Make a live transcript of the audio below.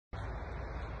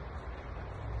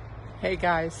Hey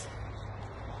guys,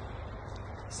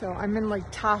 so I'm in Lake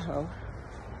Tahoe.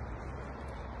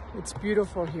 It's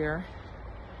beautiful here.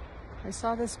 I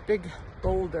saw this big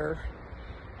boulder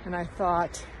and I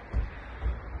thought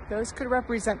those could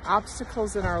represent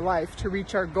obstacles in our life to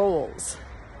reach our goals.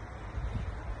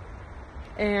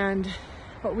 And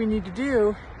what we need to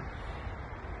do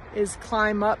is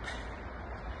climb up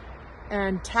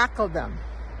and tackle them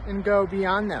and go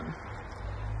beyond them.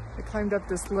 I climbed up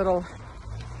this little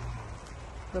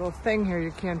thing here,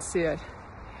 you can't see it.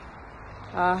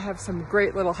 I have some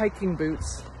great little hiking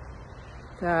boots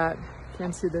that,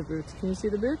 can't see the boots. Can you see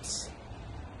the boots?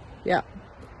 Yeah,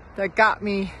 that got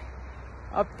me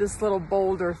up this little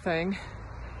boulder thing.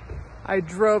 I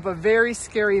drove a very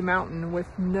scary mountain with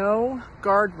no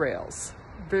guardrails,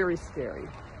 very scary.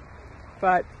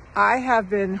 But I have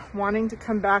been wanting to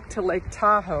come back to Lake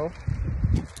Tahoe.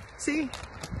 See,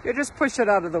 you just push it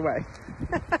out of the way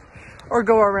or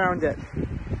go around it.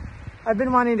 I've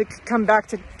been wanting to come back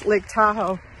to Lake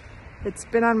Tahoe. It's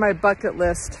been on my bucket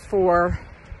list for,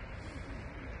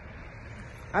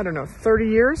 I don't know, 30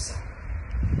 years?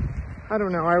 I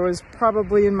don't know, I was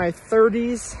probably in my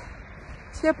 30s.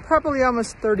 So yeah, probably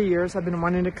almost 30 years I've been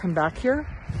wanting to come back here.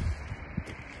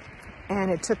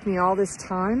 And it took me all this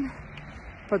time.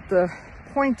 But the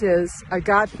point is, I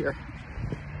got here.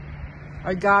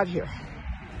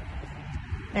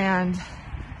 And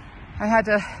I had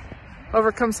to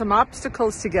overcome some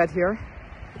obstacles to get here.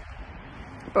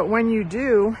 But when you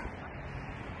do,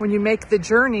 when you make the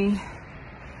journey,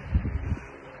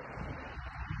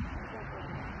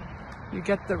 you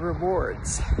get the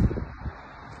rewards.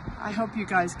 I hope you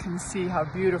guys can see how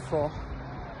beautiful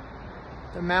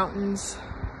the mountains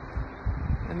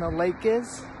and the lake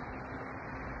is.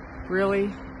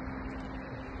 Really,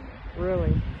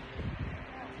 really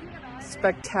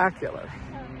spectacular.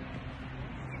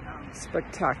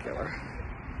 Spectacular.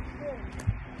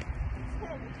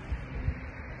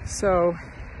 So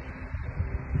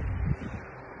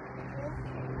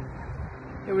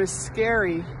it was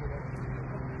scary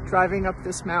driving up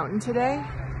this mountain today.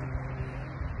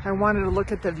 I wanted to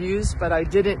look at the views, but I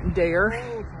didn't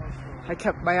dare. I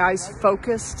kept my eyes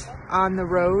focused on the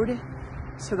road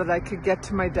so that I could get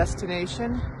to my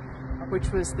destination,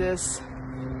 which was this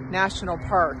national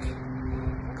park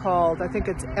called, I think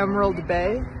it's Emerald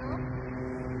Bay.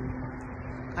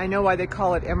 I know why they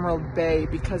call it Emerald Bay,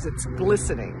 because it's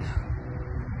glistening.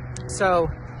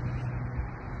 So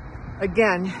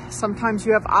again, sometimes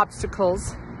you have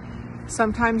obstacles,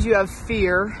 sometimes you have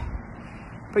fear,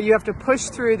 but you have to push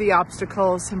through the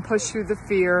obstacles and push through the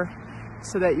fear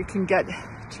so that you can get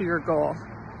to your goal.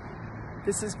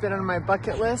 This has been on my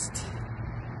bucket list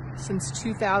since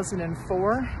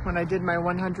 2004 when I did my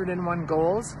 101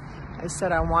 goals. I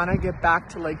said I want to get back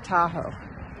to Lake Tahoe.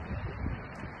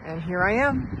 And here I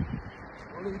am.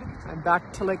 I'm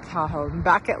back to Lake Tahoe. I'm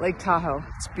back at Lake Tahoe.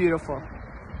 It's beautiful.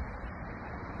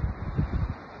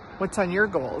 What's on your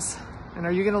goals? And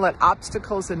are you going to let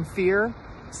obstacles and fear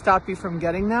stop you from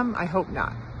getting them? I hope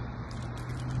not.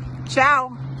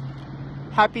 Ciao.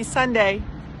 Happy Sunday.